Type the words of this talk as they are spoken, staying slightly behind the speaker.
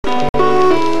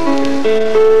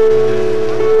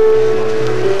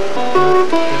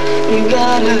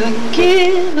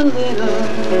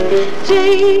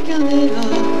take a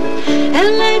little,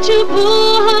 and let your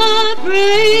poor heart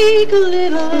break a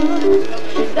little.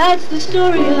 That's the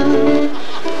story of,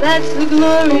 that's the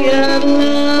glory of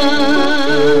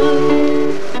love.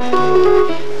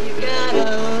 You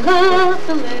gotta laugh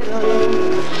a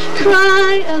little,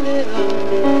 cry a little,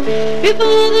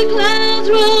 before the clouds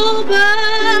roll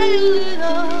by a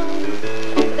little.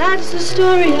 That's the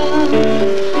story of,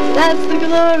 that's the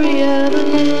glory of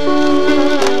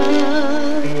love.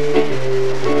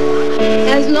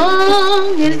 As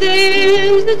long as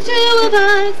there's the two of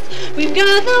us, we've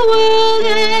got the world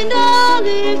and all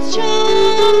its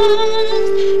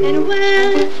charms. And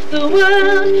when the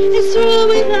world is through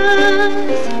with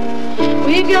us,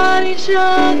 we've got each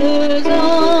other's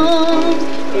arms.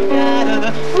 We've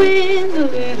gotta win a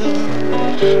little,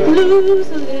 lose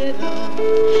a little,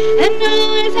 and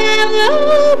always have the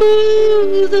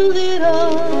blues a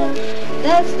little.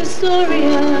 That's the story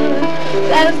of,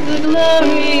 that's the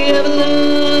glory of love.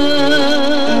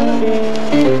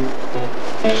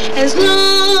 As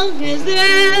long as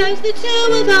there's the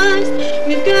two of us,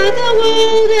 we've got the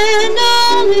world and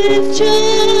all its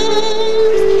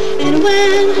charms. And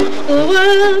when the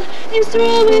world is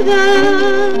through with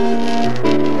us,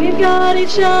 we've got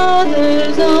each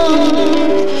other's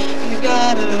arms. We've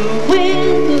gotta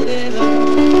win a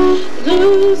little,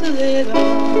 lose a little,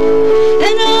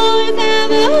 and always have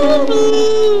the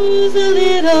blues a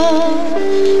little.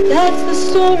 That's the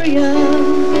story of,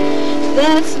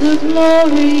 that's the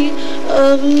glory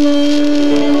of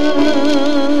love.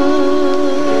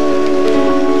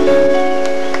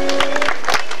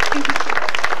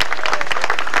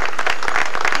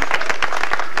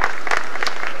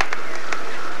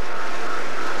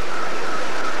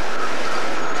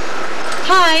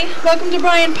 Hi, welcome to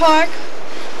Bryant Park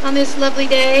on this lovely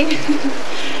day.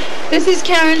 This is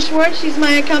Karen Schwartz, she's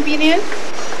my accompanist.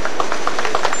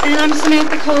 And I'm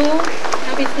Samantha Cole,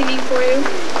 I'll be singing for you.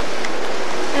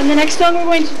 And the next song we're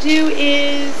going to do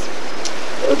is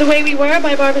The Way We Were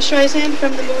by Barbra Streisand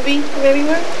from the movie The Way We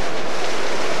Were.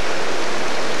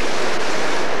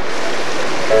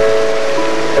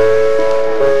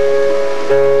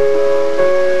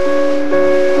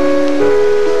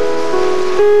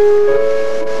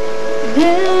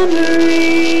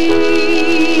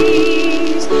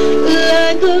 Memories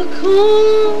like the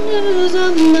corners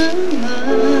of my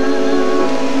mind,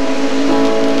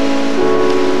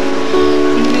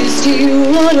 misty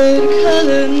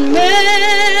watercolor memories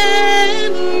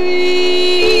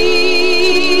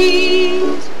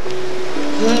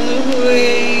of the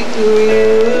way we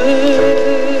were.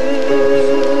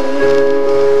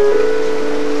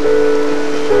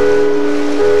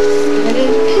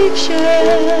 Scattered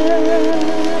pictures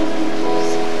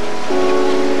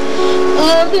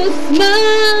of the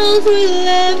smiles we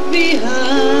left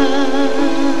behind,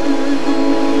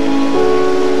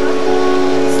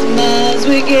 smiles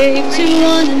we gave to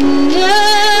one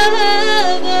another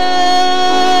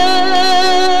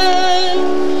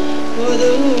for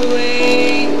the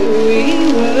way we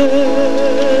were.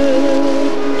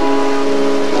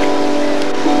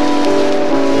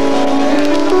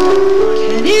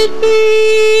 Can it be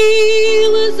it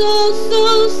was all so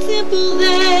simple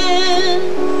then?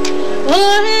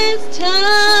 Or has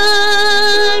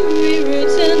time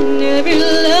rewritten every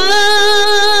line?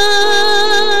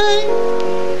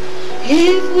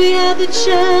 If we had the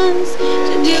chance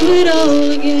to do it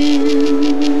all again,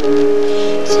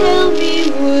 tell me,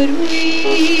 would we?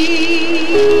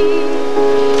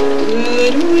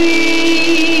 Could we?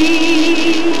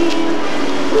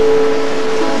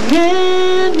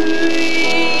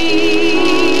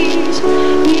 Memories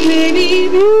may be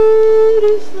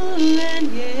beautiful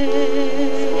and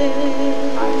yet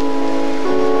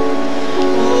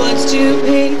what's too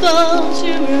painful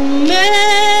to remember,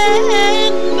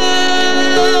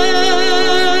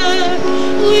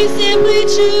 we simply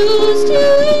choose to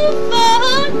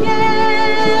forget.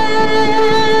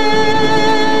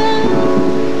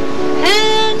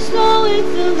 And so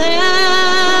it's the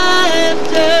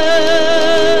laughter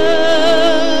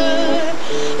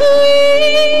we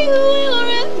will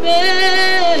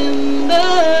remember.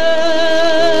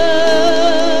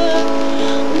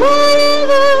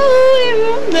 Whatever we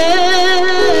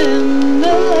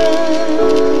remember,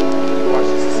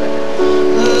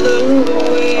 the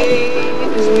way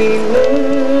we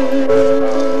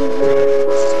were.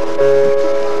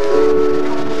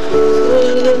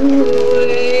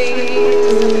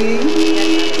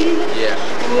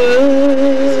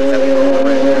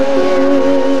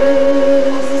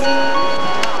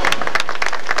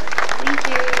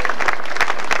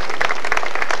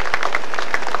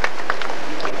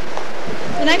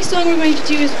 song we're going to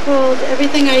do is called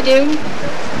Everything I Do.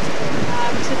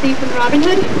 It's a theme from Robin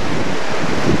Hood.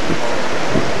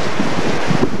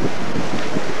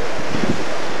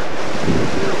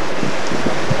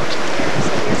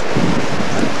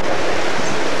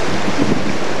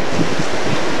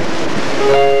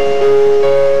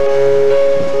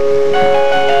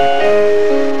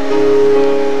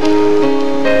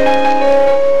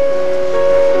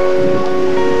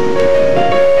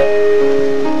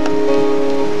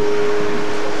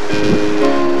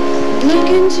 Look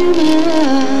into my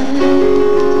eyes,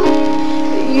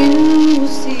 you will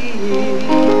see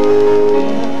what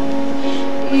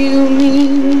you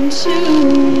mean to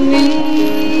me.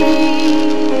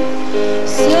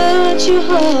 Search your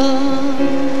heart,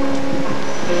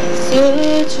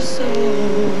 search your soul,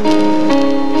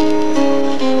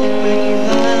 and when you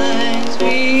find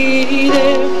me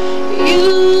there,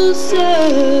 you'll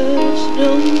search no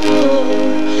more.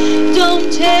 Don't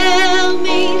tell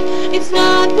me it's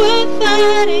not worth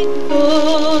fighting for.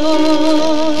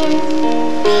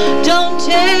 Don't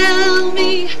tell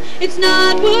me it's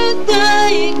not worth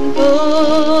dying for.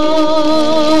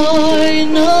 You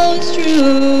know it's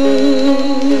true.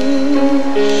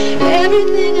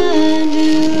 Everything I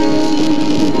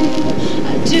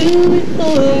do it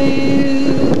for you.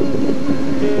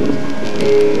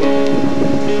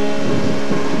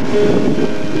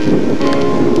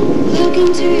 Look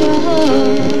into your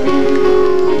heart,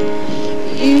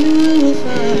 you will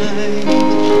find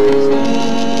there's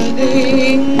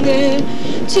nothing there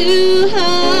to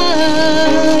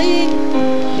hide.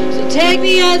 So take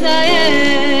me as I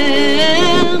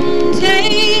am,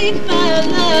 take my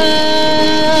life.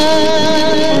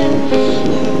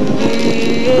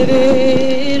 I'll give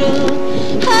it all,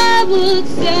 I would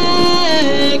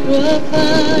sacrifice.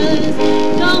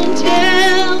 Don't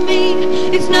tell me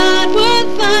it's not worth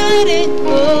fighting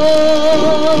for.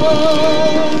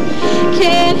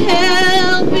 Can't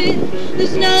help it,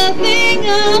 there's nothing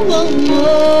I want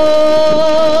more.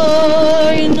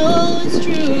 You know it's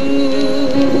true.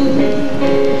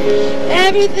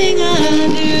 Everything I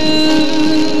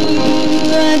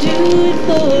do it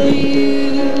for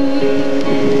you.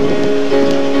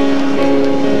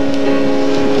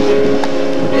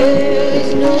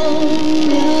 There's no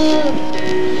love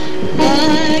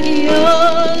like your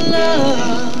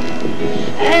love,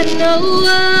 and no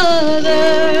other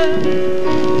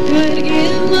could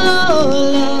give more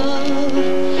love.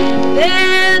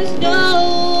 There's no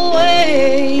way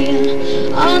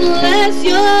unless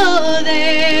you're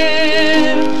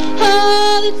there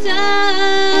all the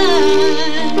time,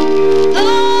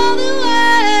 all the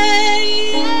way,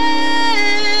 yeah.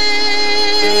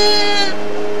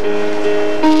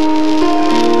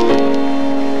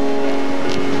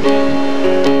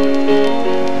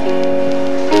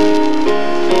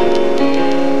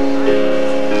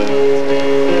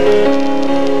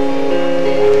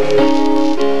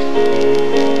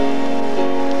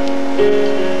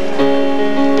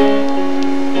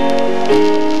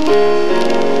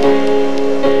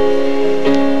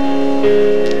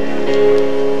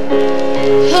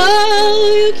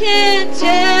 Oh, you can't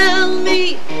tell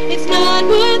me it's not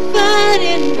worth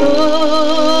fighting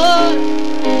for.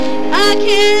 I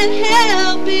can't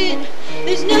help it,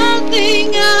 there's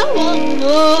nothing I want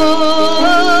more.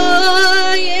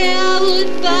 Yeah, I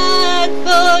would fight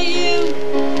for you,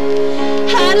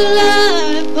 I'd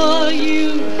lie for you,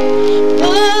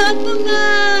 put the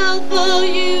mouth for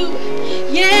you.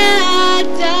 Yeah, I'd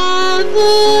die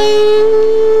for you.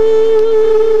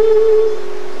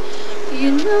 You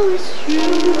know it's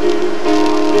true.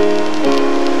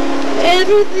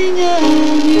 Everything I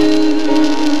do,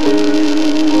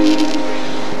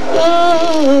 oh,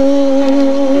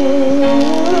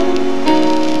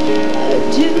 I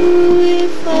do it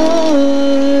for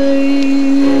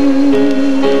you.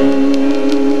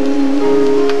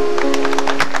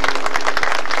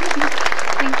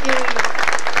 Thank you.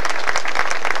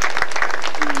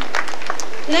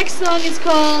 The next song is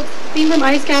called Theme from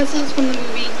Ice Castles, from the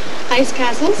movie Ice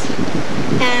Castles,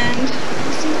 and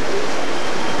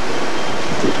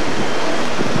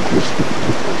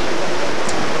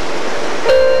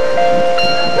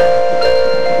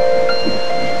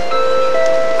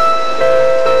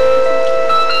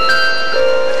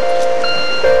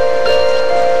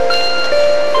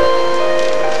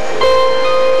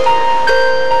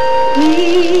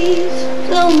please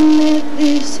don't let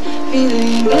this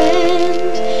feeling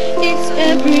end. It's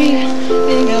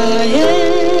everything I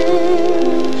am,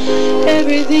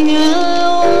 everything I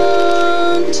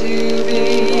want to be.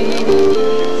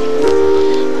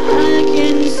 I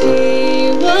can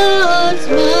see what's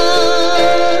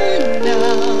mine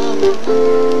now.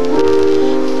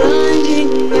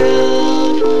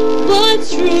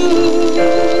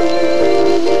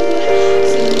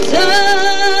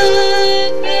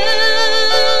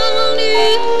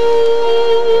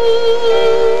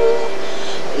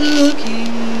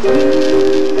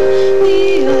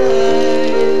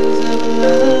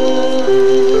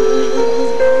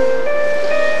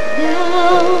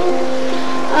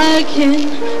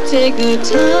 can take the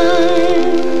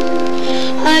time.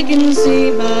 I can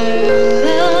see my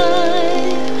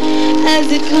life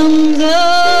as it comes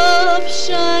up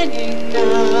shining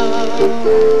now,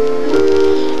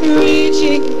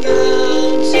 reaching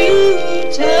out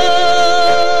to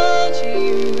touch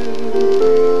you.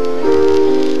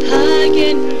 I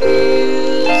can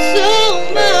feel so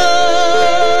much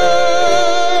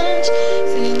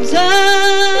since I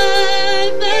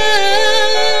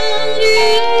found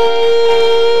you.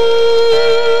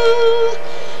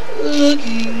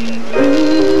 Looking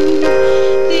through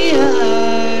the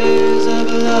eyes of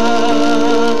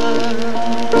love,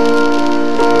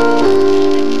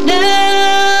 and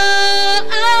now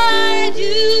I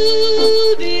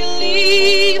do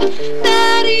believe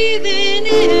that even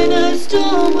in a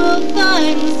storm we'll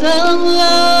find some light,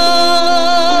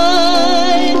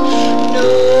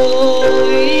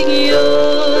 knowing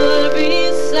you're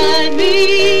beside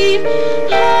me.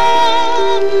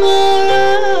 I'm alright.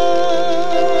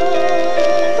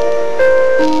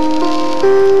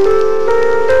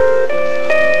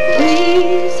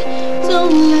 Please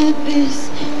don't let this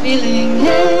feeling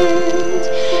end.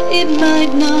 It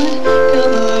might not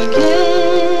come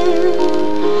again,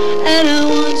 and I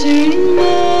want to remember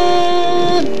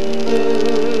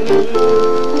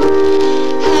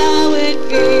how it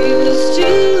feels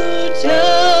to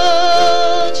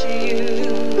touch you,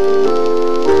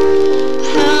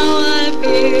 how I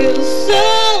feel so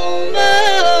much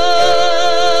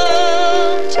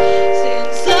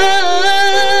since I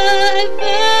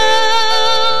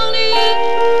found you.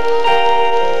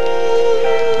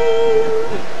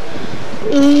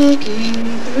 Looking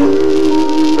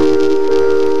through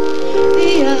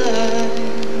the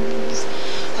eyes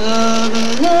of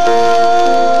love.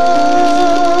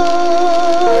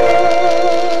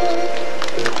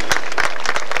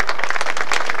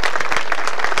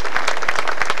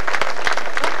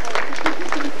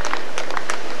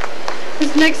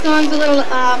 This next song's a little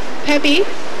peppy.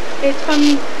 It's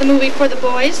from the movie For the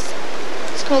Boys.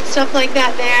 It's called Stuff Like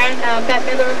That There. Bette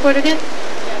Midler recorded it.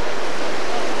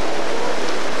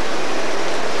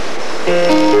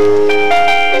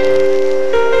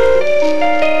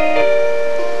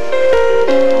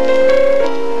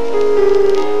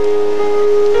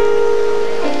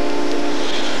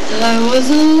 I was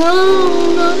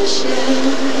alone on a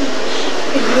shelf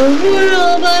in the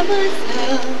world by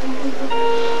myself.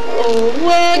 Oh,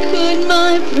 where could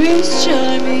my Prince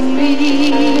Charming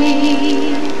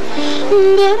be?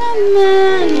 But a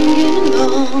man came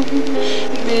along,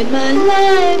 made my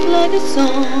life like a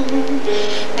song,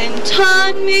 and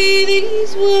taught me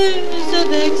these words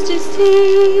of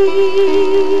ecstasy.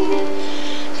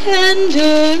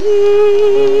 Tenderly,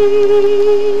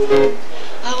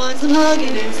 I want some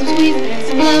hugging and some squeezing and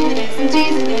some loving and some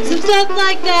teasing and some stuff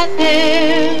like that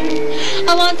there.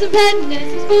 I want some petting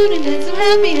and some spooning and some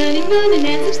happy honeymooning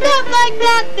and some stuff like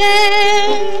that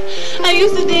there. I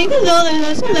used to think that all that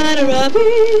was matter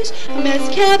rubbish, a mess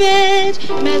of cabbage,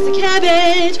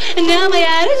 and now my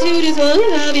attitude is only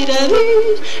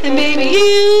lovey-dovey. And baby,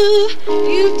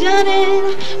 you've done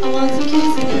it. I want some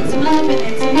kissing and some loving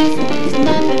and some missing and some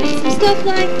loving and some stuff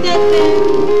like that there.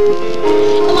 I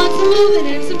want some moving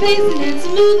and some pacing and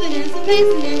some moving and some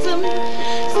pacing and some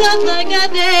stuff like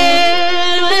that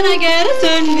there. When I get a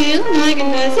certain feeling, I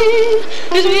confess it,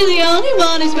 there's really only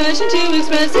one expression to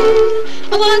express it.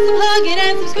 I want some hugging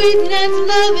and some squeezing and some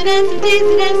loving and some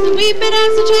teasing and some weeping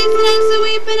and some chasing and some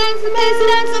weeping and some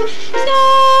pacing and some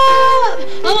stuff.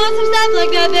 I want some stuff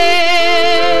like that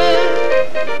there.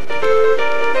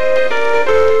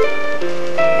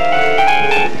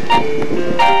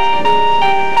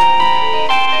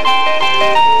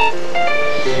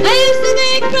 I used to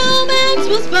think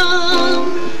romance was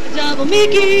bomb, double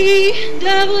Mickey,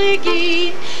 double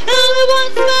icky, and only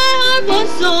once my heart was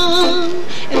song.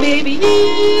 And baby,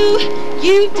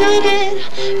 you've done it.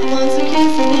 I want some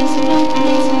kissing and some loving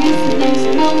and some kissing and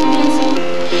some loving and some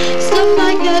stuff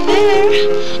like that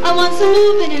there. I want some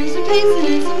moving and some pacing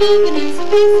and some moving and some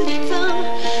pacing and some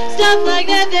stuff like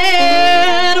that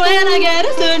there. And when I get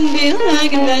a certain feeling,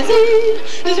 I confess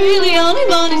it, there's really only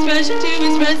one expression to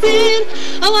express it.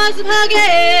 I want some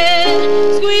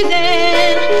hugging,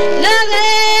 squeezing,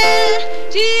 loving,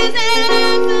 teasing,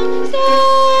 and some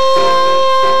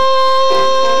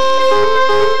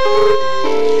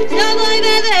stuff like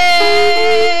that there.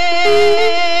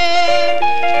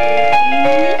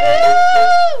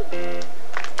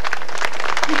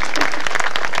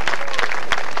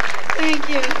 Thank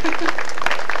you.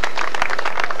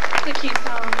 It's a cute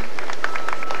song.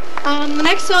 The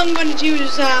next song I'm going to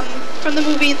choose from the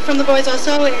movie From the Boys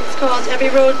also. It's called Every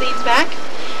Road Leads Back.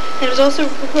 And it was also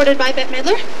recorded by Bette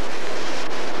Midler.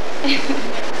 Old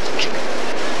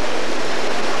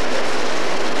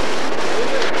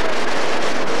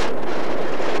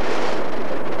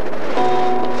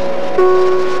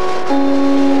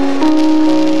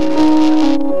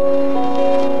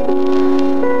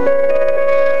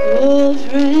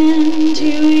friend,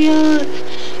 here we are,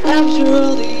 after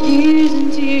all the years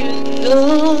and tears and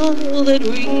all that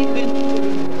we've been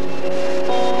through.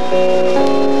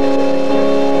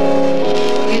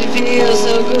 It feels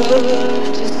so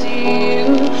good to see you.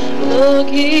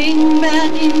 Looking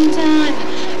back in time,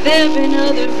 there've been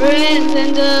other friends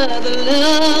and other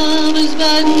lovers,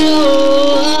 but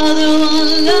no other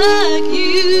one like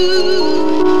you.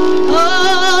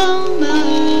 All my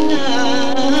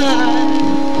life,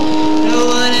 no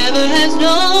one ever has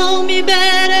known me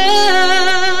better.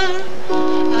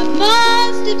 I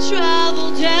must have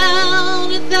traveled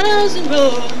down 1,000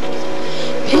 roads,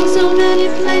 been so many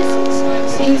places,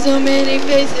 seen so many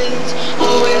faces,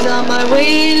 always on my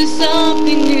way to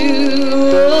something new.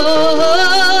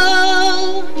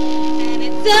 And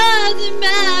it doesn't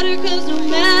matter, 'cause no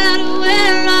matter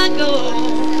where I go,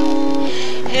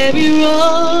 every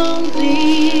road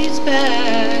leads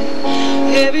back.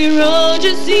 Every road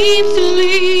just seems to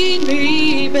lead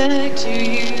me back to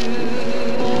you.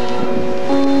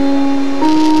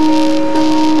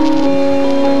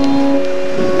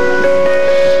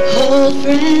 Old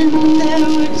friend, there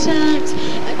were times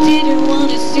I didn't want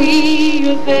to see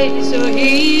your face or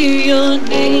hear your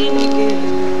name again.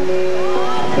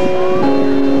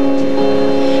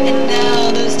 And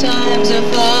now those times are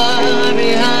far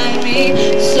behind me.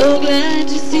 So glad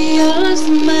to see your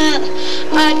smile.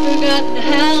 I'd forgotten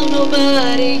how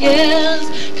nobody else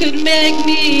could make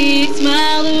me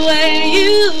smile the way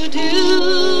you do.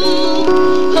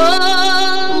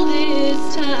 All this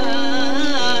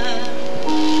time,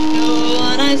 no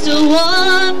one I still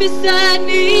want beside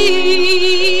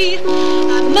me.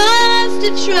 I must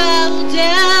have traveled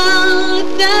down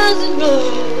 1,000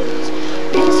 roads,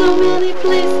 been so many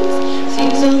places,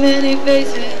 seen so many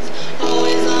faces,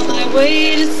 always on my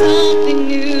way to something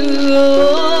new.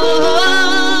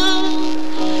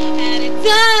 And it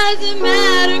doesn't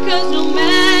matter, 'cause no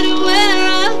matter where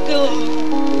I go,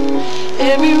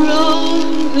 every road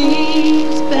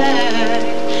leads back.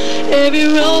 Every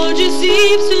road just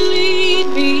seems to lead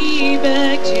me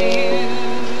back to you.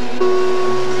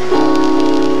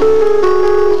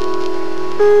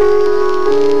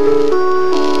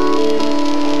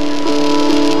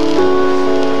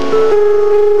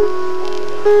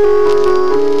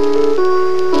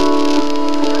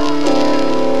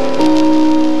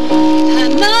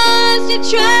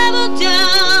 Traveled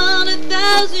down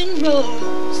 1,000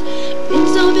 roads, been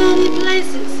so many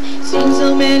places, seen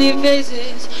so many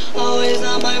faces, always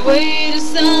on my way to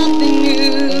something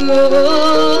new.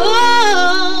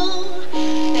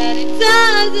 And it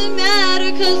doesn't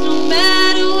matter, 'cause no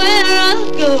matter where I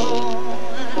go,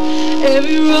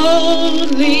 every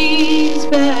road leads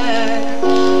back.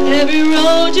 Every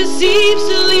road just seems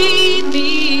to lead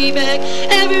me back.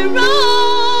 Every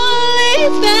road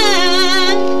leads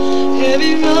back.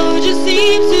 Every road just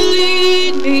seems to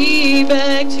lead me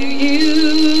back to you.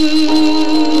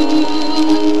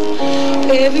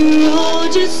 Every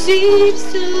road just seems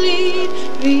to lead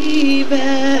me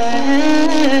back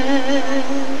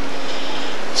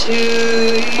to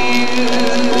you.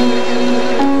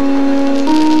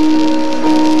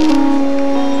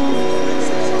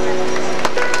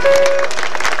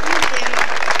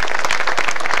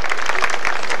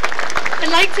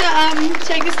 I'd like to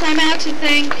take this time out to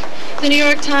thank the New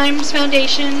York Times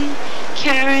Foundation,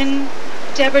 Karen,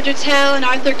 Deborah Dertel, and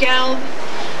Arthur Gelb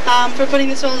for putting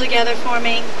this all together for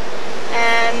me.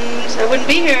 And I wouldn't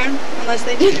be here unless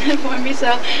they did that for me.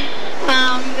 So,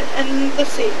 and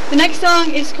let's see. The next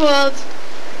song is called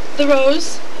The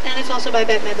Rose, and it's also by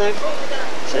Bette Midler.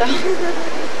 So,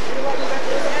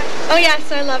 oh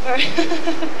yes, I love her.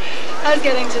 I was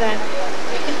getting to that.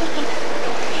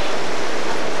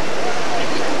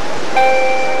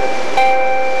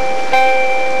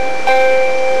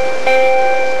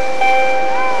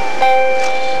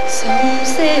 Some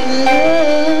say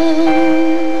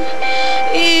love,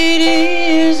 it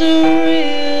is a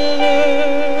river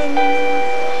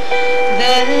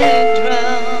that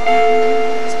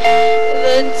drowns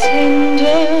the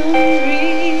tender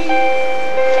reed.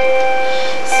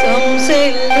 Some say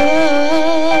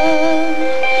love,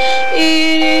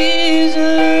 it is a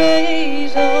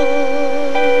razor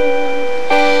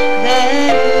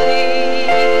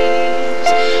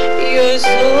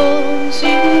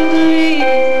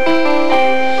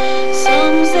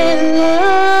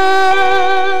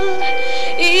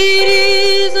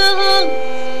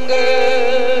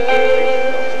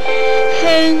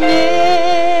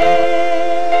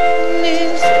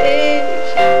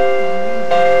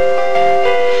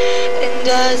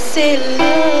say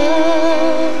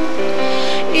love,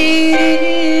 it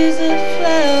is a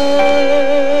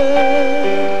flower,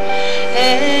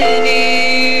 and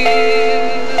you,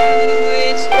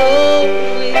 it's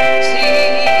only seed.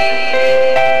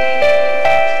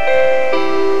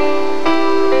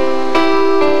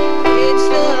 It's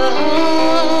the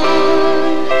heart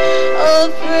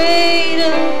afraid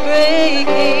of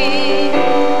breaking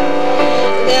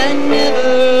that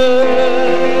never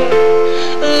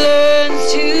learns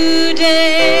to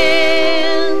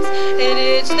dance, and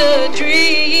it's the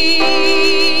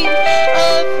dream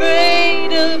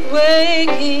afraid of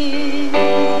waking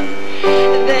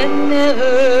that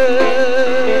never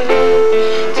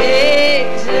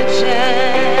takes a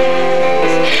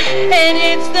chance, and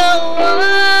it's the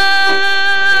one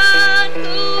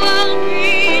who won't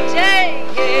be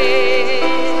taken,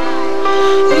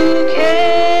 who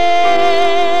cannot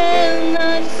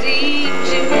seem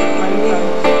to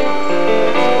move,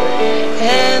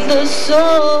 and the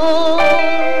soul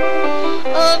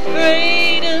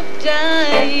afraid of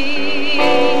dying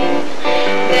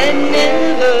that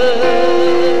never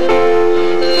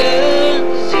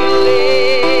learns to live.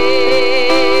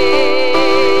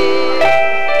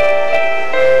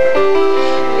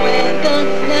 When the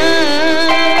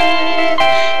night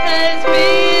has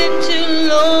been too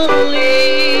lonely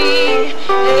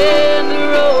and the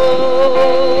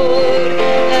road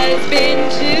has been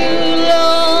too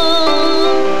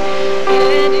long,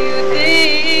 and you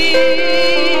think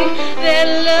that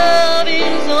love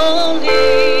is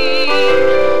only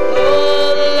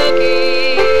for the lucky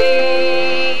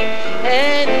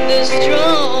and the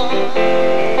strong,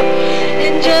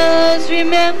 and just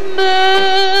remember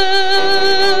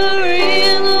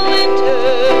in the winter,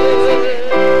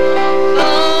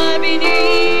 far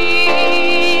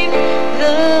beneath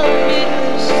the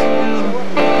bitter snow,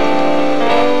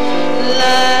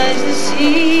 lies the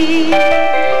sea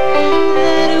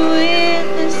that with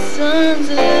the sun's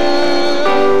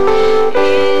love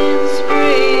in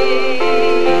spring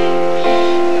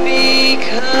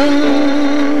becomes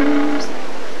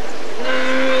the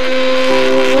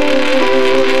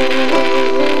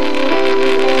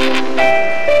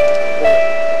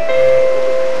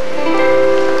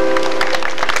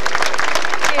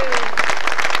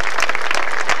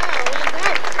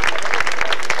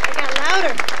I got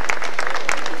louder.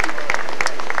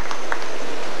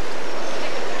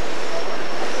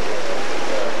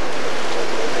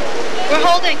 We're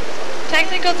holding.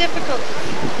 Technical difficulties.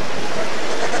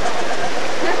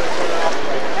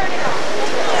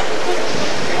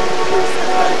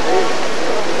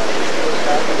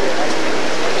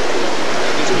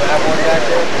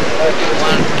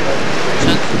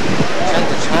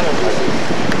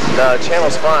 The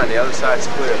channel's fine, the other side's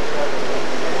clear.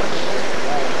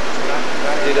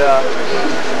 Did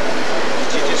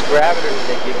you just grab it or did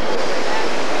they give you it?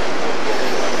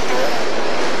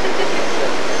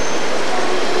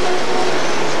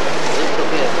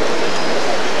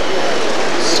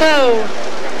 So,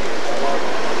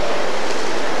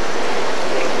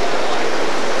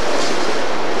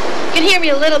 you can hear me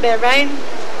a little bit, right? I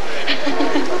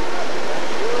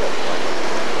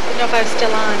don't know if I was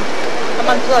still on. I'm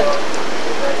unplugged.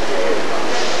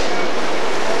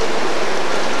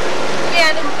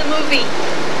 Yeah, the movie.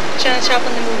 Janet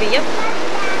Joplin, the movie, yep.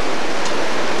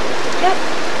 Yep.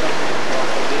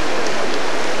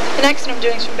 The next one I'm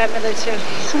doing is from Bette Midler, too.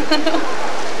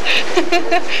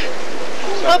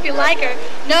 Hope you like her.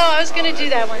 No, I was going to do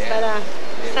that one, but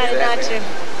decided not to.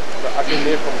 I can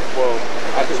hear from, well,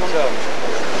 I can tell.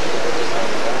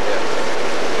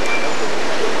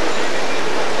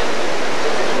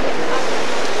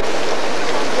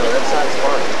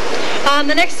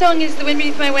 The next song is The Wind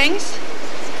Beneath My Wings,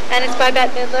 and it's by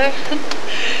Bette Midler.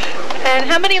 And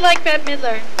how many like Bette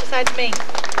Midler besides me?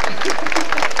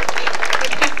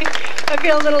 I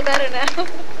feel a little better now.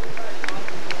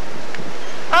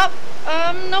 Oh,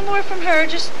 no more from her,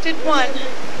 just did one.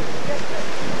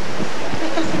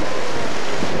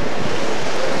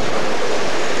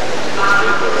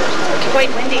 It's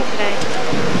quite windy today.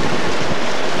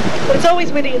 But it's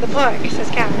always windy in the park, says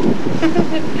Karen.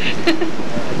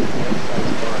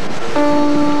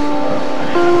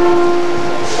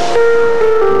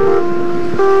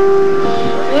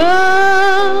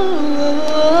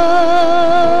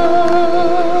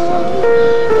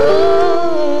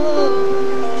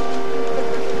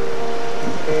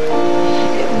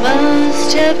 It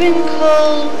must have been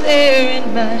cold there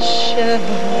in my shell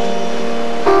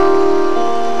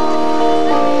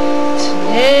to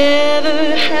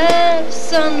never have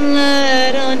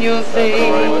sunlight on your face.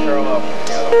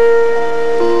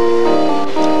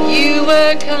 You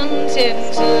were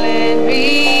content to let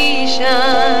me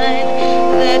sunshine,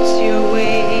 that's your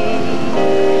way.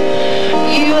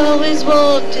 You always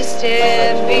walked a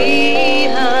step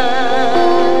behind.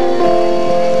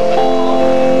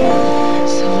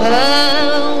 So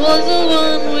I was the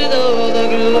one with all the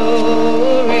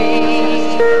glory.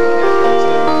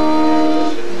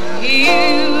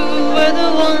 You were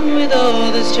the one with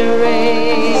all the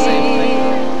strength.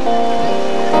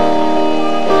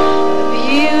 A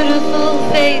beautiful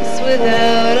face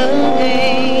without a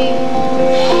name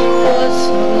for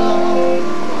so long.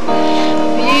 A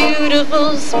beautiful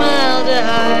smile to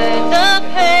hide the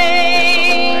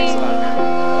pain.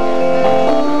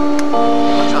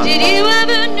 Did you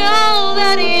ever know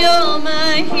that you're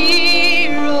my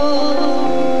hero?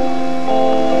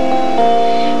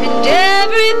 And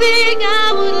everything I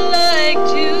would like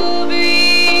to be.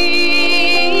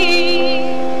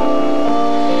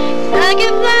 I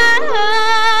can fly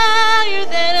higher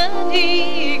than an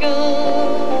eagle,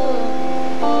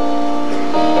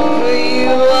 for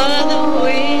you are the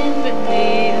wind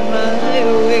beneath my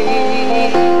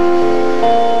wings.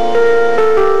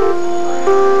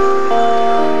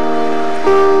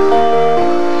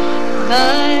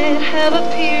 Might have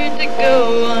appeared to go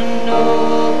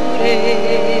unnoticed,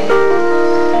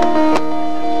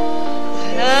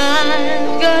 but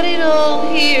I've got it all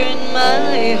here in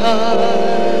my heart.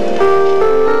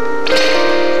 I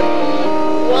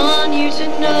want you to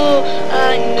know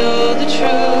I know the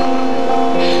truth.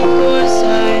 Of course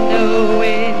I know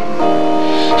it.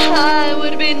 I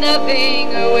would be nothing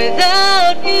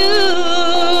without you.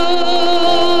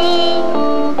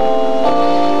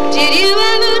 Did you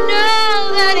ever know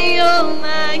that you're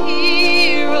my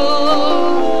hero?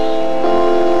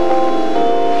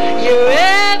 You're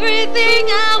everything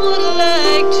I would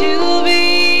like to be.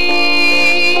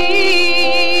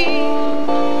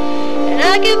 And I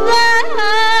can fly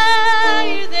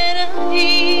higher than an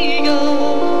eagle,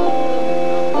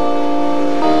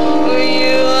 for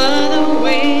you are the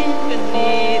wind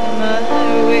beneath my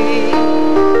wings.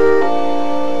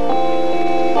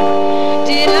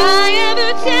 Did I ever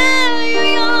tell you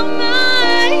you're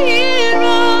my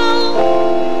hero?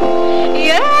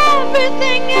 You're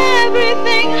everything,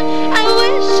 everything I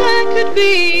wish I could be.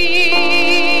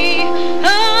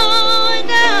 Oh,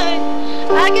 and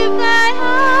I can fly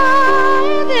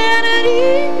higher than an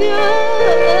eagle,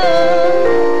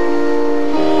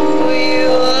 for you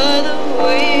are the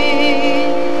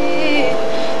wind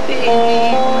beneath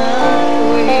my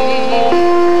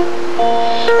wings.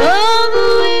 Oh, the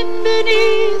wind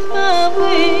beneath my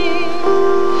wings.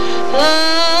 Fly,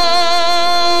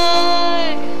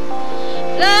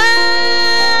 fly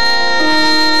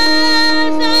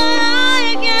so high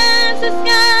against the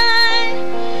sky,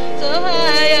 so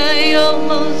high I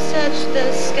almost touch the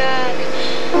sky.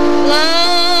 Fly,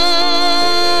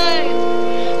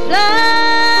 fly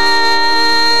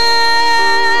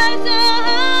so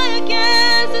high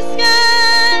against the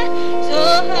sky, so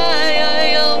high I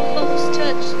almost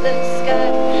touch the sky.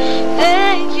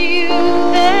 Thank you,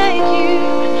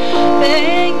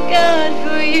 thank God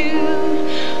for you,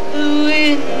 the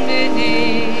wind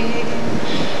beneath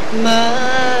my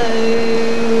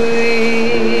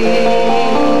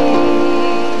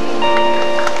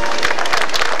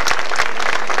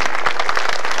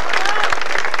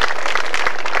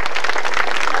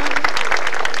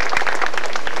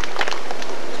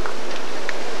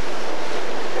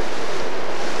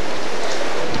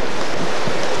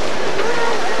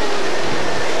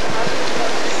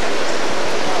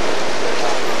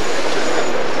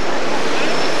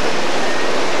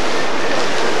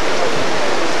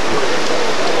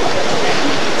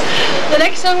The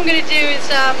next song I'm going to do is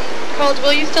called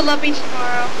Will You Still Love Me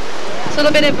Tomorrow. It's a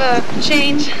little bit of a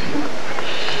change.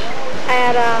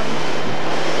 And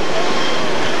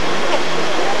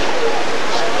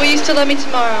Will You Still Love Me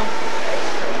Tomorrow?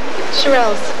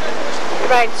 Shirelles.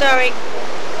 Right, sorry.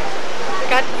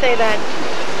 Forgot to say that.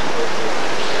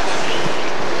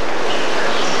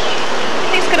 I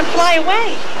think it's going to fly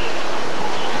away.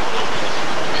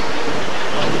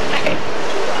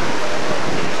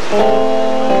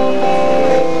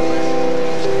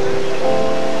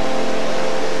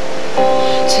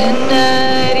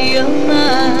 Tonight you're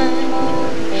mine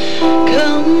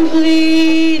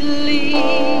completely.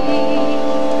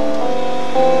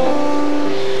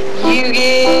 You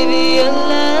gave your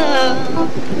love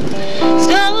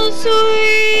so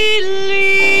sweetly.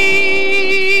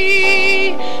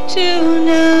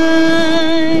 Tonight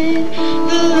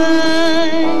the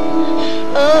light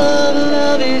of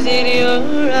love is in your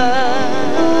eyes.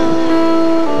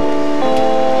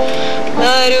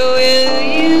 But will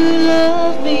you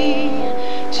love me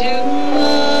tomorrow?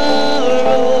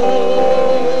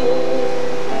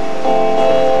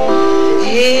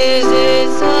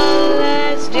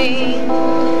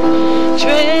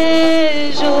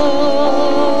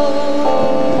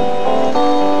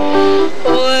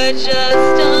 for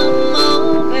just a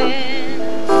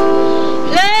moment's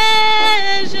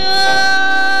pleasure.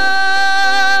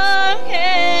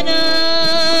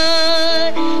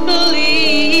 Cannot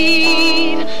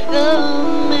believe the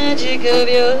magic of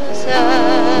your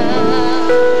smile.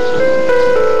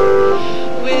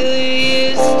 Will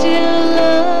you still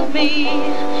love me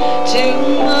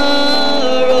tomorrow?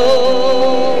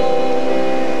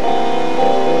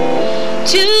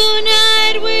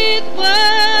 Tonight with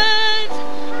words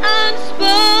unspoken,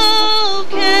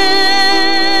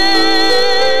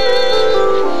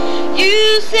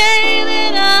 you say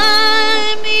that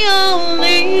I'm the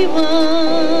only one.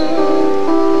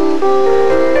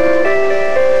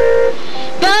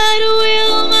 But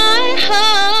will my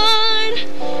heart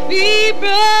be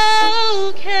broken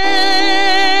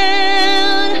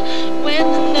when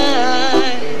the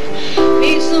night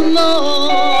meets the morning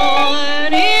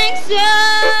sun?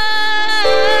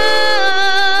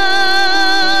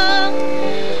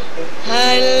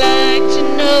 I'd like to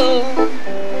know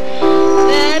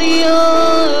that your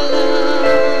love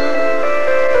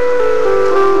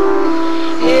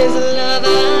is love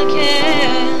I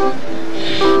can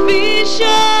be sure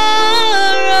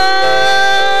of.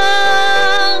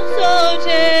 So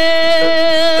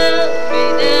tell me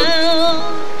now,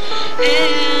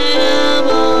 and I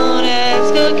won't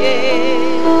ask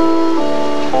again.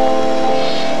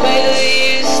 Will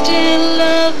you still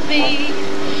love me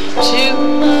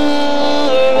tomorrow?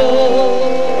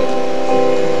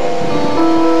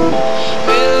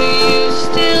 Will you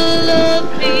still love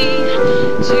me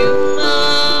tomorrow?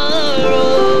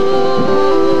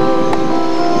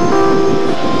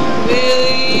 Will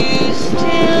you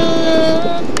still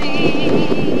love me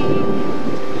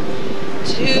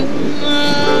tomorrow?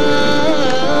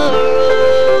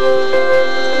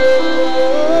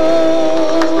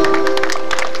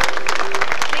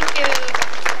 Thank you.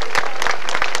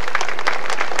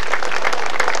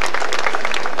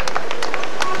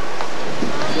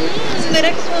 So the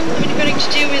next one I'm going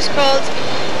to do is called,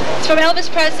 it's from Elvis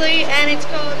Presley, and it's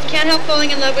called Can't Help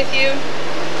Falling in Love with You.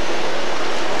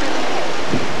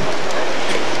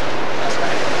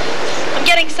 I'm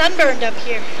getting sunburned up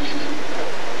here.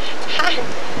 It's hot.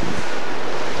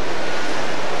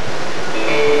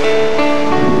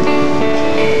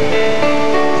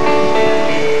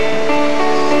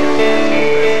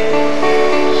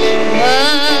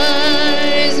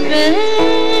 Wise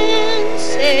men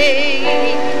say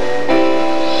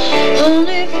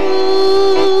only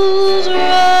fools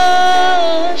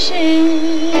rush in,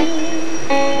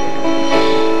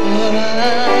 but I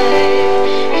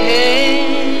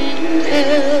can't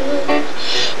help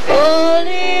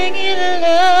falling in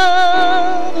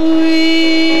love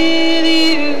with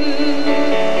you.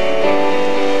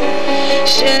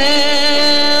 Shall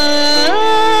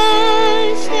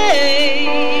I stay?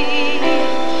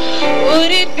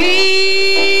 Would it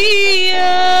be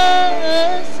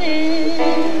a sin?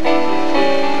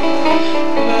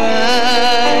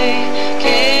 I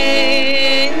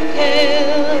can't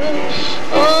help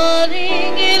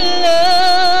falling in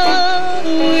love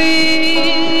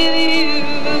with you.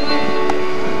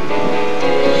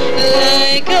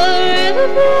 Like a river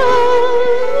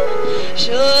flows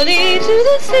surely to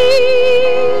the sea,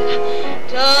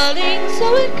 darling, so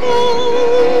it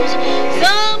goes.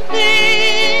 Some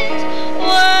things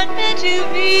weren't meant to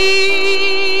be.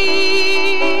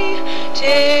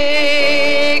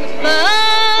 Take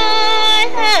my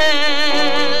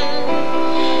hand,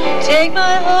 take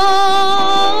my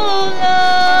whole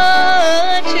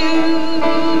life too,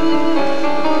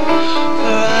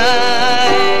 for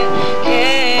I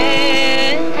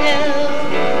can't help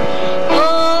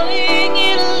falling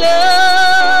in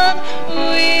love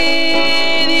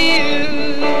with you.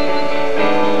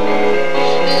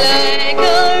 Like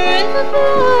a river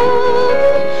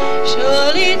flows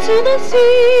surely to the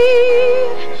sea,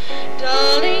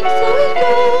 darling, so it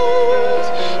goes.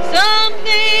 Some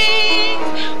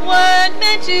things weren't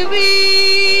meant to be.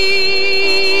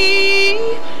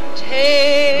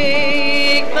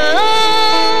 Take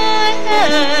my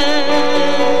hand,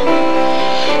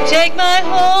 take my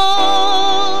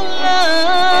whole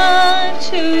life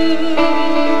too,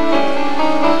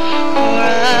 for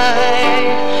I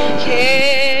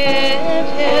can't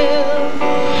help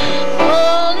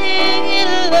falling in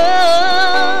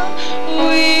love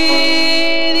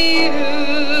with you,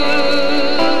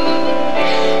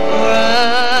 for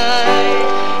I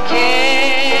can't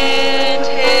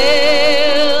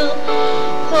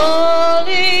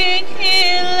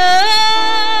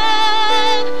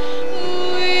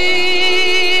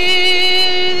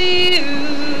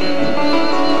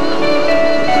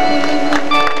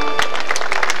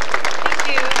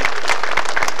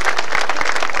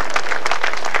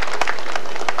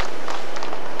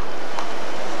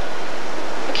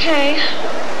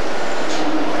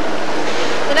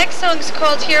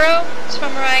called Hero. It's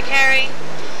from Mariah Carey.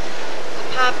 It's a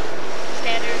pop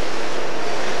standard.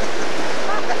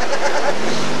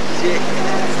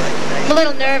 I'm a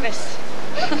little nervous.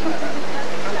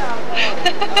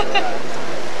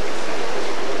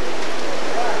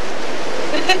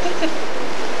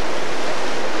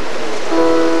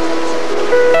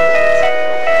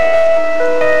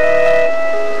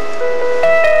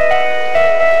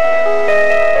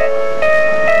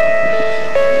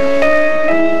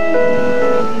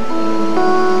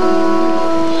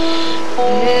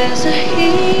 There's a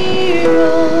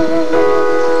hero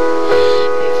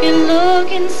if you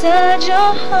look inside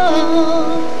your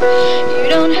heart. You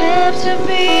don't have to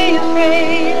be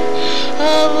afraid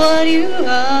of what you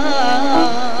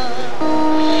are.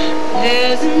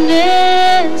 There's an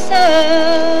answer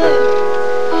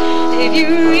if you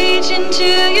reach into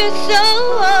your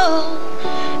soul,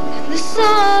 and the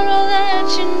sorrow that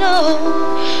you know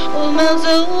will melt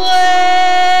away.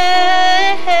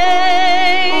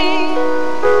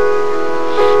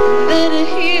 And then a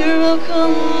hero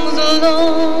comes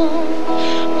along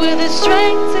with the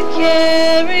strength to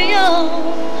carry on,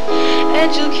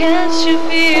 and you'll cast your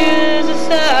fears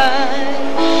aside,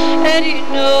 and you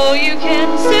know you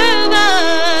can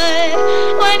survive.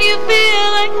 When you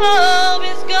feel like hope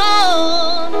is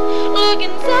gone, look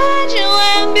inside you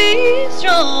and be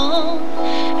strong,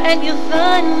 and you'll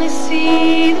finally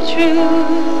see the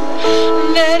truth,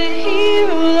 that a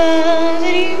hero lies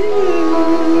in you.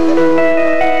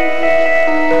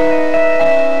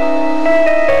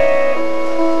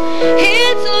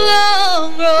 It's a long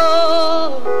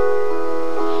road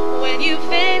when you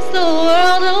face the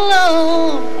world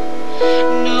alone.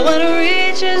 No one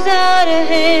reaches out a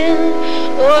hand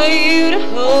for you to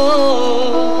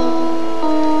hold.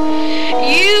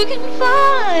 You can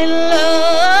find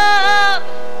love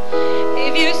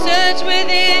if you search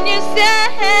within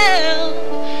yourself,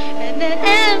 and that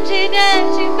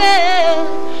emptiness you felt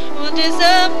will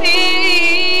disappear.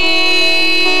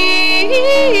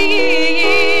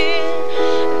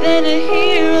 Then a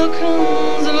hero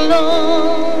comes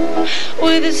along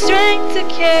with the strength to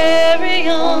carry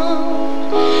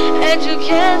on, and you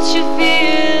cast your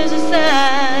fears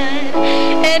aside,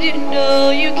 and you know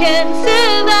you can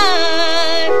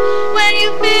survive. When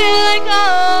you feel like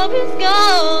hope is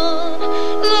gone,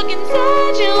 look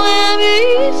inside you and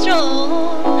be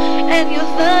strong, and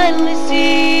you'll finally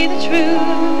see the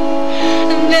truth,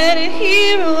 that a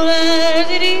hero lies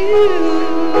in you.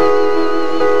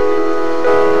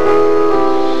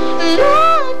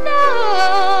 Lord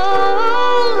knows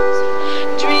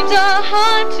dreams are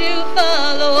hard to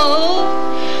follow.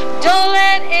 Don't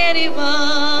let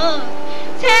anyone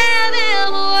tear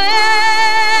them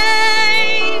away.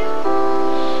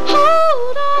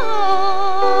 Hold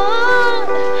on,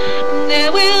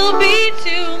 there will be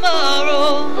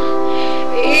tomorrow.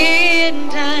 In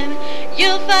time,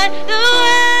 you'll find the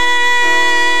way.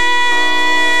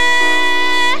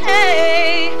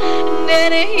 And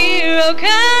then a hero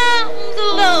comes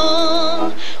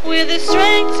along with the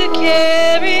strength to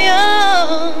carry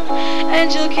on,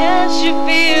 and you'll cast your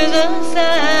fears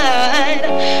aside,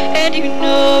 and you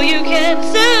know you can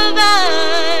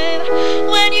survive.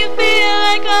 When you feel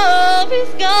like hope is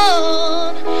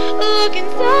gone, look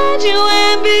inside you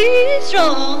and be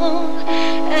strong,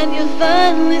 and you'll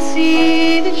finally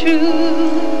see the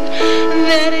truth,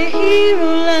 that a hero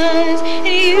lies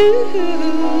in you.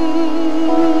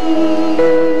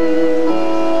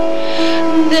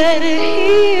 That a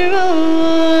hero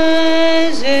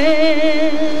lies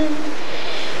in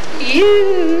you.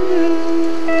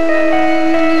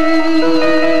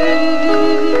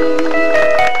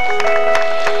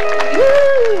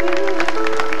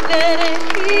 That a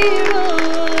hero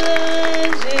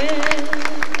lies in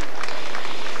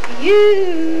you.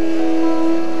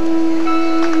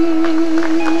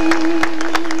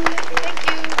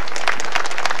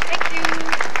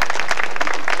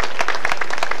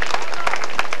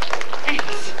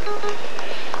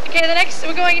 Okay, the next,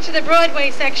 we're going into the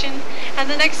Broadway section, and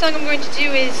the next song I'm going to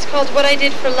do is called What I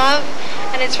Did for Love,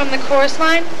 and it's from the chorus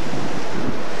line.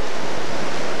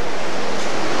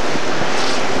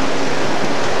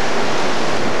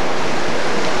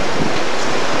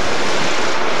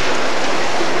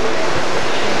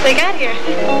 They got here.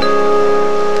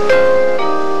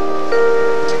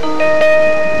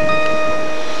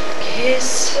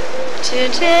 Kiss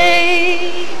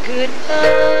today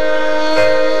goodbye.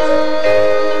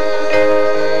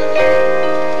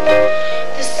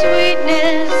 The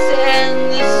sweetness and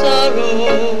the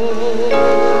sorrow.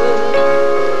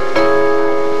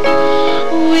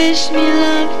 Wish me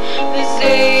luck the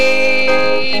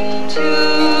same to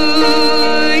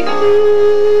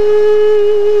you.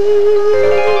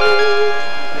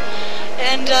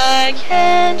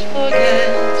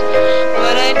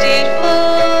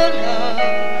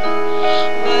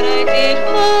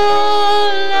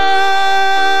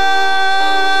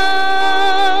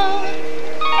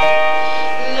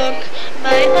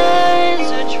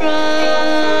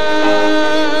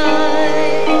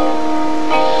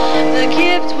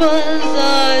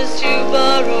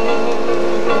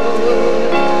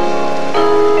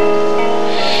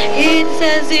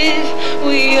 as if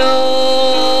we always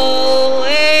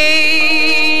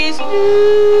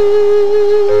knew.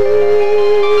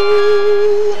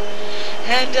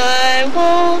 And I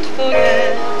won't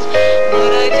forget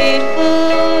what I did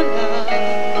for love,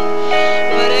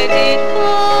 what I did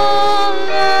for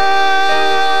love.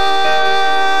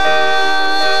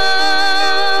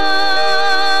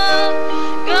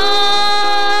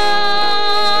 Gone,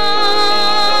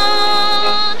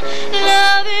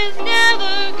 love is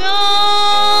never gone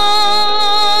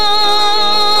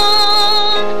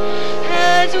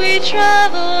as we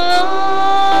travel on.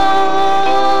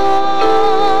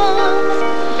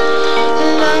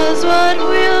 Love's what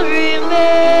we'll remember.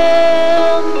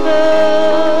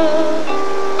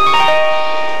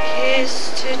 Kiss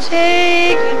to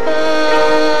say goodbye,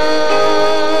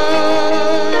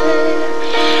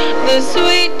 the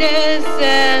sweetness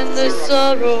and the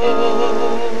sorrow.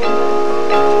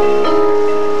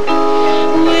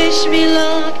 Wish me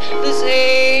luck the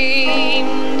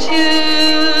same to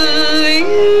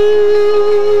you.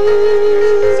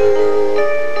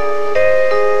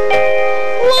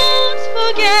 Won't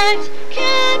forget,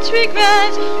 can't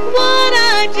regret what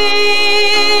I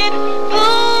did for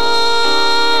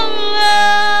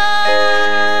love,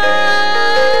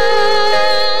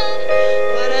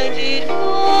 what I did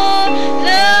for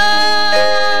love,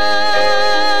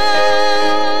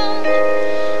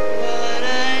 what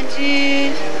I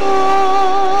did for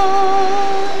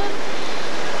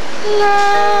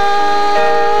love.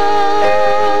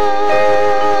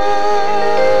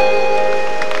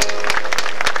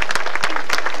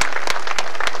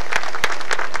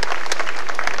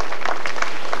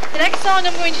 The next song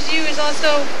I'm going to do is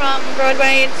also from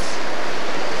Broadway. It's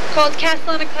called Castle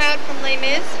on a Cloud from Les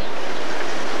Mis.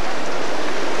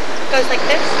 Goes like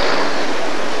this.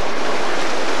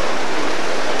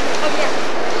 Oh yeah.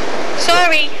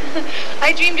 Sorry,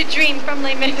 I dreamed a dream from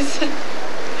Les Mis.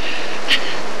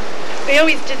 We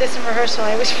always did this in rehearsal.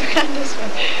 I always forgot this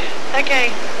one.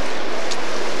 Okay.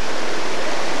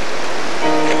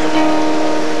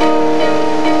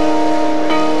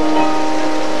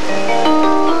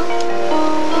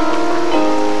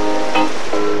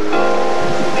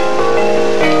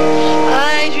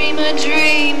 I dream a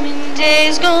dream in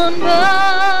days gone by,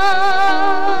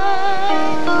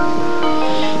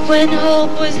 when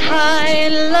hope was high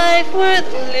and life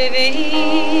worth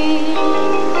living.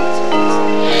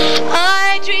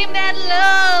 I dreamed that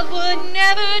love would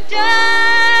never die.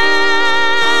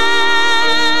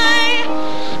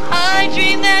 I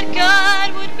dreamed that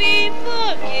God would be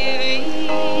forgiving.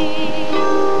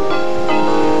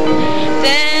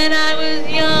 Then I was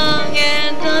young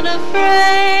and unafraid,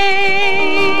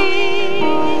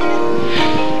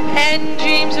 and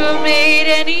dreams were made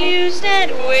and used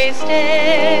and wasted.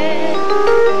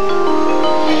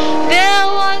 There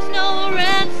was no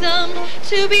ransom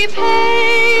to be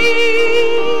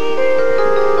paid,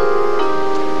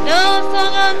 no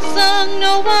song unsung,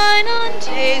 no wine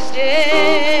untasted.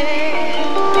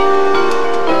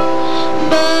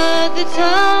 But the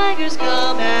tigers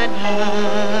come at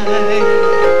night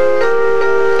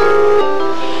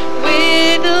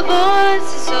with a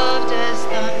voice as soft as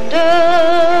thunder,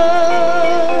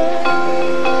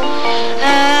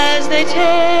 as they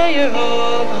tear your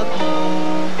home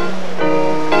apart,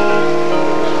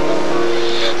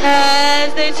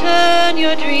 as they turn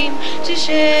your dream to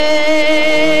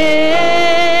shame.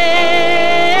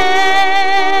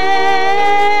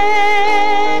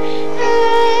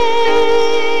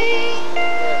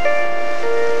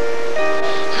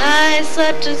 I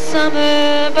slept a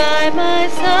summer by my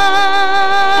side.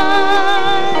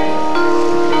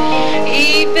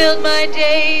 He filled my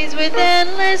days with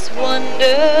endless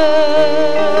wonder.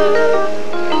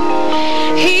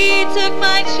 He took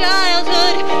my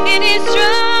childhood in his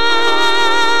stride,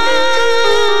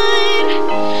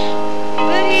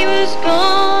 but he was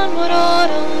gone when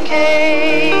autumn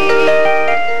came.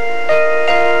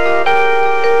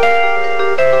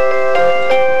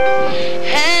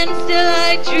 And still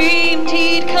I dreamed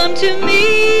he'd come to me,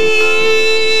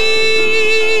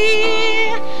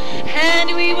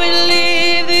 and we would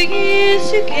live the years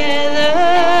together.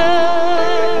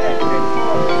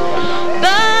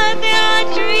 But there are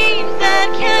dreams that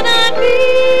cannot be.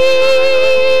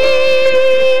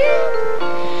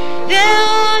 There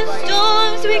are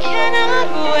storms we cannot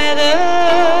weather.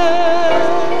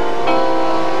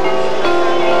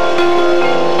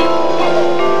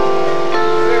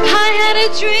 I had a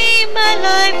dream my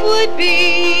life would be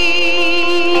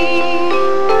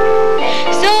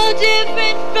so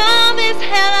different from this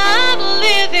hell I'm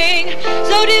living,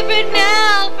 so different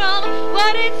now from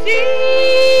what it seemed.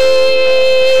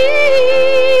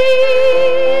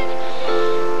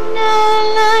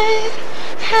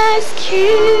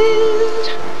 killed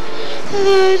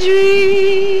the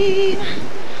dream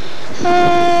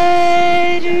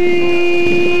I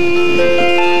dreamed.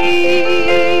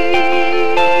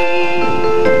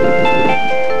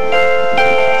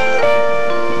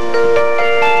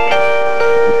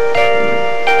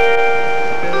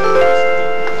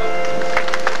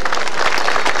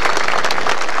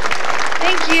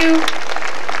 Thank you.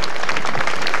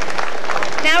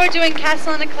 Now we're doing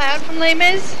Castle on a Cloud from Les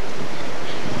Mis.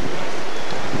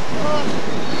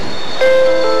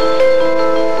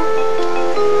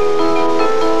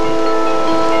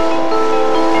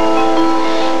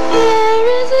 There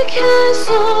is a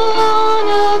castle on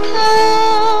a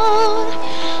cloud.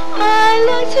 I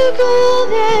like to go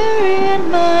there in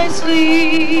my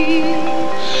sleep.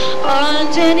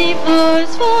 Aren't any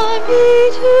floors for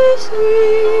me to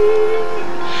sleep?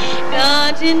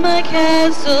 Not in my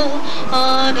castle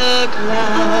on a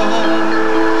cloud.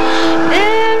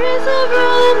 There is a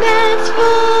room that's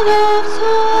full of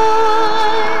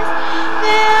toys.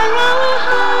 There are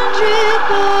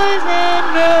 100 boys and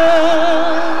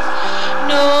girls.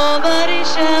 Nobody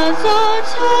shouts or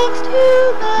talks too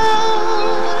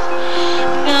loud.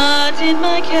 Not in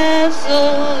my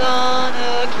castle on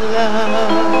a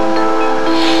cloud.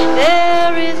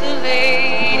 There is a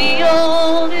lady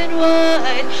old and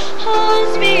white,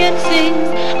 holds me and sings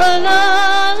a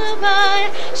lullaby.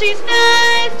 She's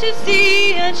nice to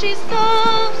see and she's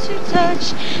soft to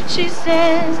touch. She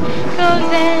says,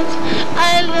 Cosette,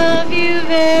 I love you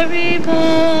very much.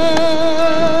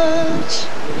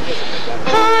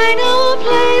 I know a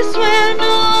place where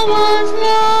no one's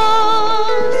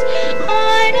lost.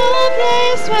 I know a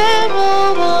place where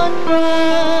no one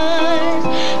cries.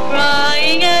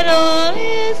 Crying at all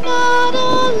is not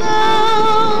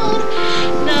allowed.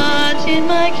 Not in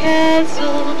my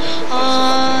castle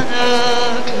on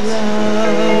a cloud.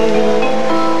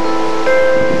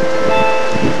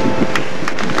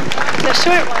 It's a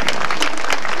short one.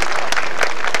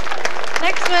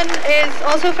 Next one is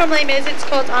also from Les Mis. It's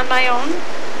called On My Own.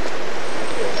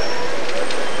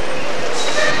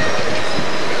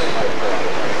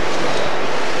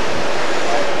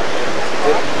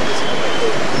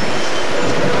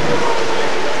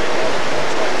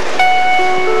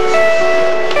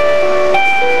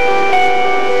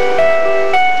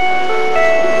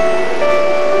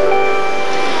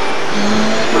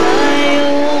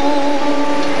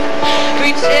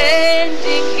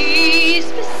 Pretending he's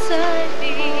beside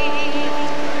me,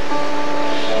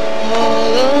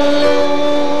 all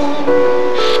alone.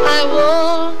 I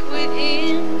walk with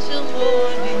him till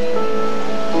morning.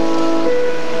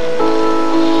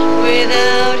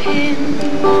 Without him,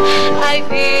 I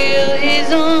feel his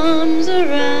arms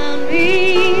around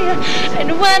me. And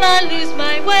when I lose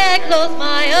my way, I close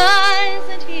my eyes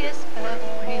and he is found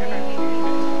me.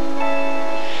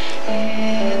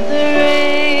 In the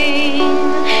rain,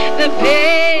 the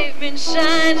pavement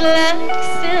shines like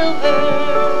silver.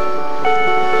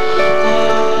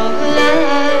 All the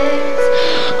lights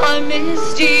are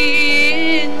misty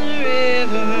in the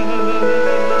river.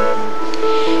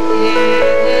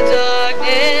 In the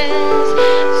darkness, the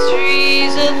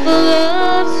streets are full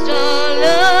of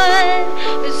starlight.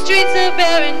 The streets are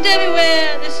bare and everywhere,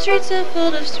 the streets are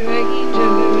full of strangers.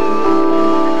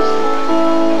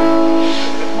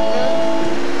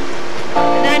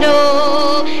 And I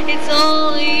know it's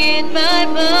only in my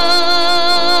mind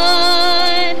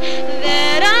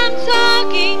that I'm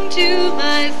talking to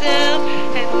myself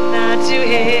and not to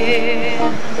him.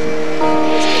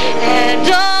 And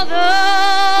although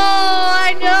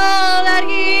I know that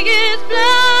he is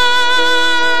blind,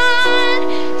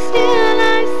 still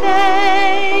I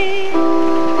say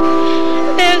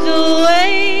there's a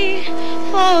way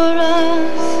for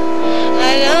us.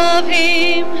 I love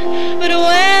him, but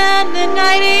when the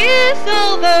night is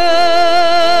over,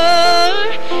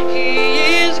 he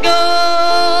is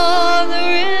gone. The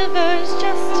river's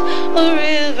just a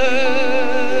river.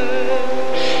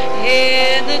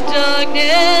 In the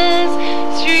darkness,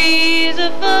 trees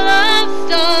are full of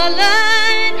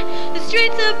starlight. The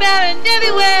streets are bare and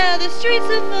everywhere, the streets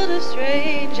are full of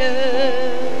strangers.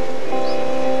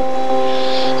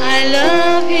 I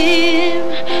love him,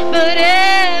 but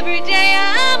every day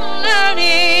I'm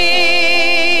learning.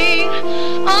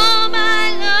 All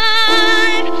my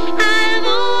life I've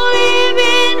only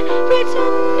been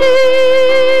pretending.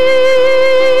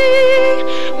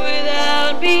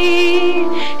 Without me,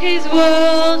 his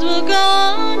world will go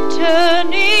on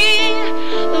turning.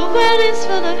 The world is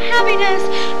full of happiness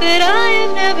that I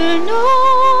have never known.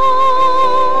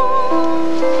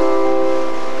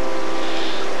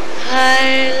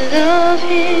 I love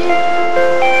him.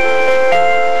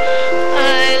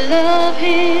 I love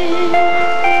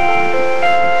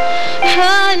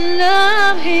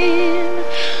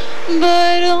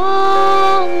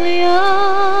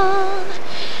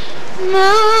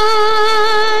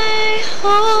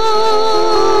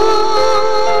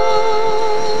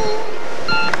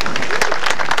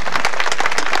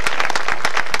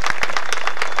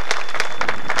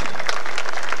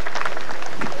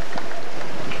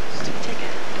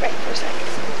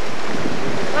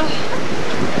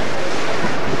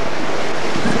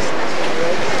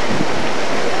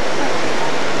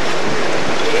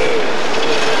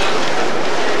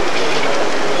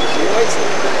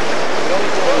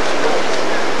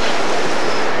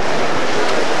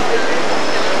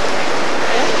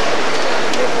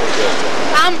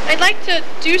I'd like to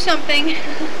do something.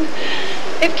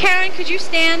 If Karen, could you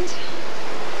stand?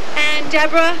 And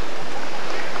Deborah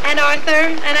and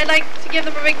Arthur, and I'd like to give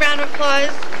them a big round of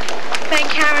applause. Thank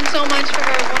Karen so much for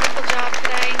her wonderful job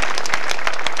today.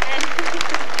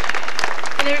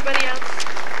 And everybody else.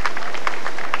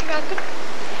 You're welcome.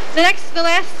 The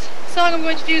last song I'm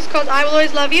going to do is called I Will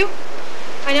Always Love You.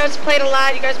 I know it's played a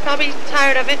lot. You guys are probably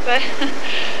tired of it, but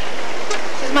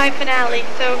this is my finale,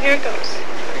 so here it goes.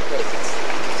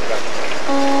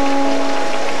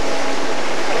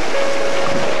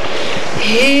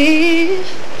 If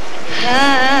I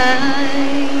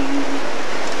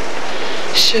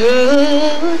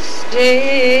should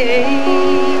stay,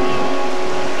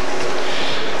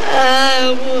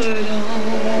 I would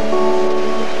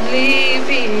only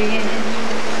be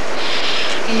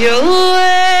in your way,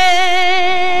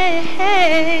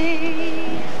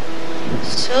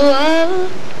 so I'll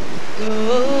go,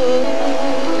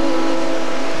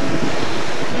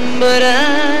 but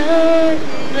I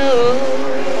know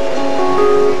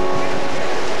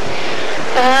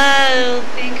I'll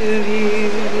think of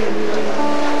you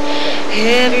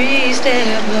every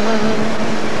step of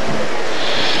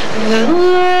the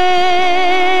way.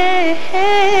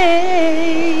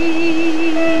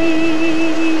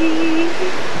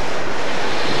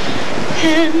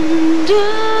 And I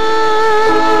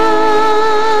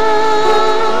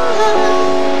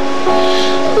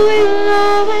will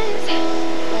always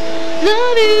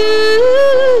love you.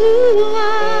 I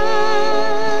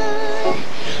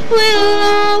will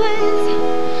always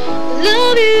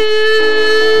love you.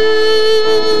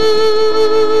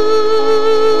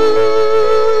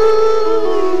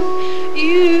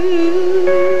 You,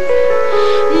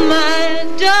 my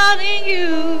darling, you.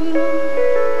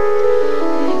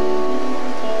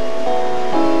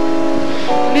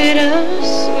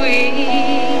 Bittersweet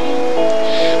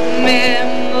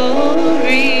memories,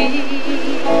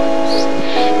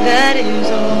 that is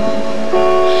all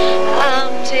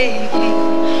I'm taking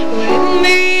with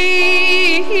me.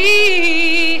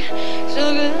 So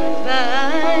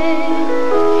goodbye,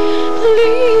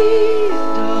 please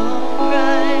don't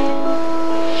cry.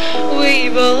 We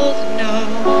both know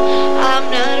I'm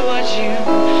not what you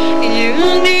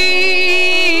need.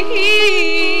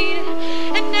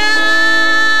 And I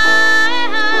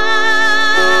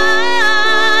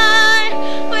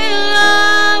will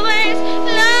always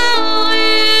love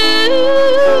you.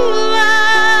 I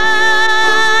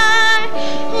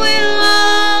will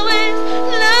always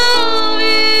love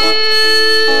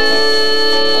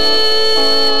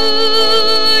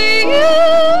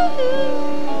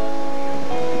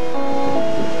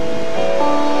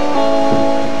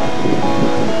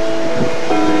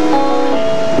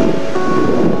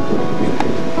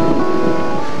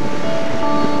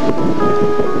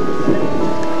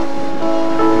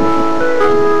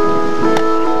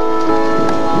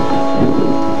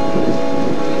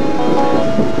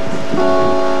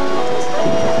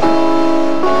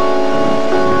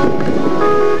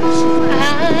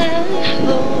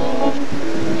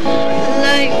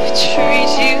life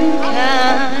treats you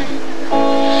kind,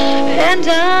 and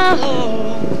I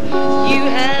hope you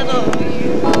have all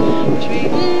you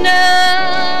dream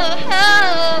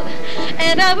of,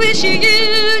 and I wish you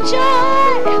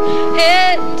joy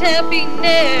and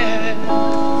happiness,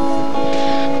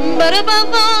 but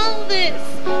above all this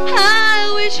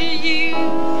I wish you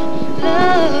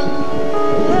love,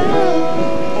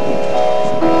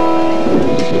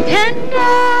 and I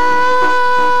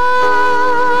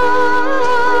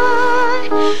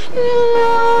will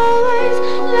always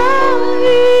love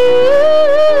you.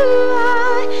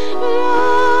 I will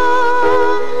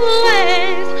always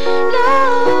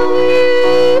love you.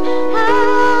 I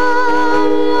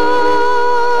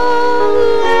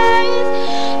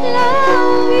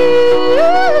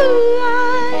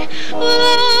will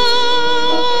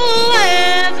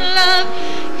always love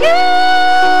you. I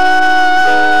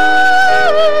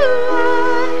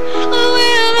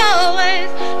will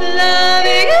always love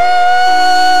you.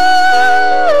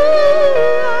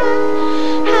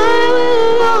 I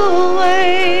will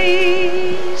always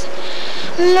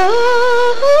love you.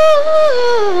 Love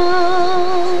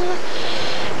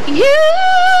you.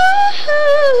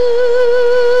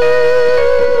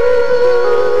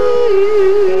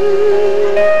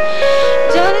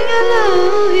 Darling, I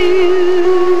love you.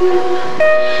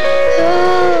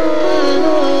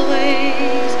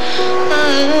 Always,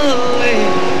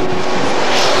 always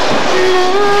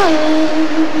love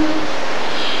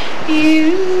you.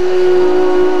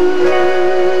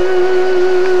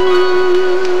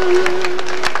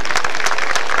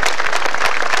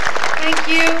 Thank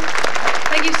you.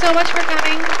 Thank you so much for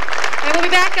coming. And we'll be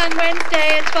back on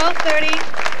Wednesday at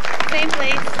 12:30, same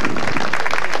place.